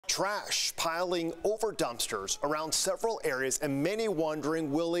Trash piling over dumpsters around several areas and many wondering,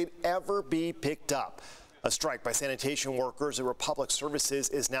 will it ever be picked up? A strike by sanitation workers at Republic Services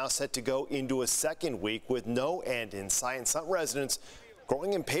is now set to go into a second week with no end in sight, and some residents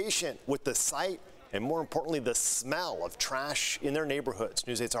growing impatient with the sight and, more importantly, the smell of trash in their neighborhoods.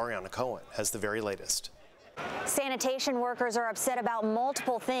 News 8's Ariana Cohen has the very latest. Sanitation workers are upset about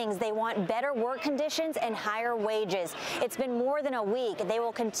multiple things. They want better work conditions and higher wages. It's been more than a week. They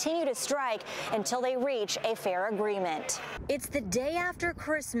will continue to strike until they reach a fair agreement. It's the day after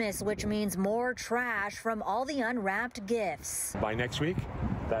Christmas, which means more trash from all the unwrapped gifts. By next week,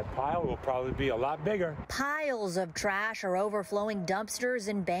 that pile will probably be a lot bigger. Piles of trash are overflowing dumpsters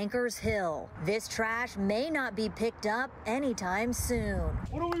in Bankers Hill. This trash may not be picked up anytime soon.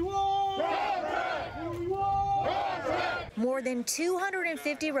 What do we want? What do we want? More than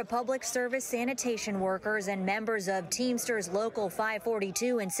 250 Republic Service sanitation workers and members of Teamsters Local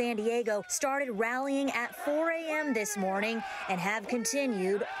 542 in San Diego started rallying at 4 a.m. this morning and have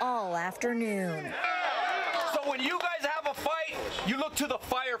continued all afternoon. So when you guys have a fight, you look to the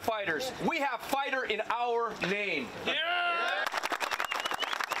firefighters. We have fighter in our name. Yeah.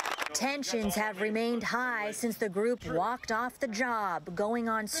 Tensions have remained high since the group walked off the job, going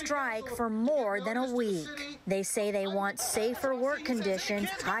on strike for more than a week. They say they want safer work conditions,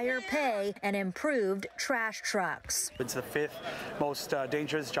 higher pay, and improved trash trucks. It's the fifth most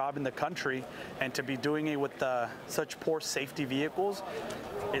dangerous job in the country, and to be doing it with such poor safety vehicles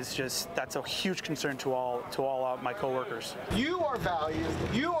is that's a huge concern to all my coworkers. You are valued.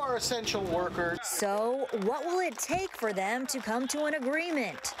 You are essential workers. So what will it take for them to come to an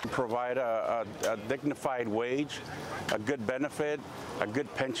agreement? Provide a dignified wage, a good benefit, a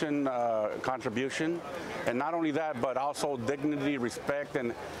good pension contribution, and not only that, but also dignity, respect,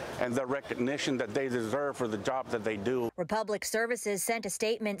 and the recognition that they deserve for the job that they do. Republic Services sent a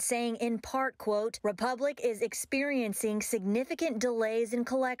statement saying, in part, quote, Republic is experiencing significant delays in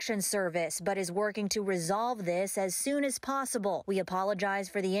collection service, but is working to resolve this as soon as possible. We apologize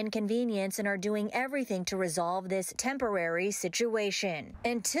for the inconvenience and are doing everything to resolve this temporary situation.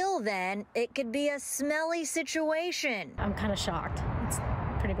 Until then, it could be a smelly situation. I'm kind of shocked. It's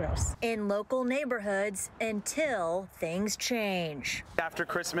pretty gross. In local neighborhoods until things change. After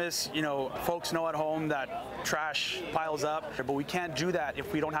Christmas, folks know at home that trash piles up, but we can't do that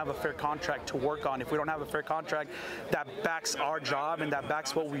if we don't have a fair contract to work on. If we don't have a fair contract that backs our job and that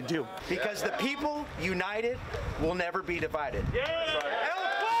backs what we do. Because the people united will never be divided. Yeah.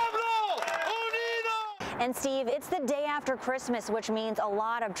 And Steve, it's the day after Christmas, which means a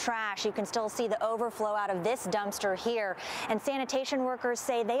lot of trash. You can still see the overflow out of this dumpster here. And sanitation workers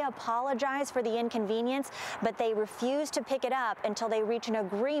say they apologize for the inconvenience, but they refuse to pick it up until they reach an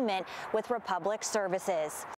agreement with Republic Services.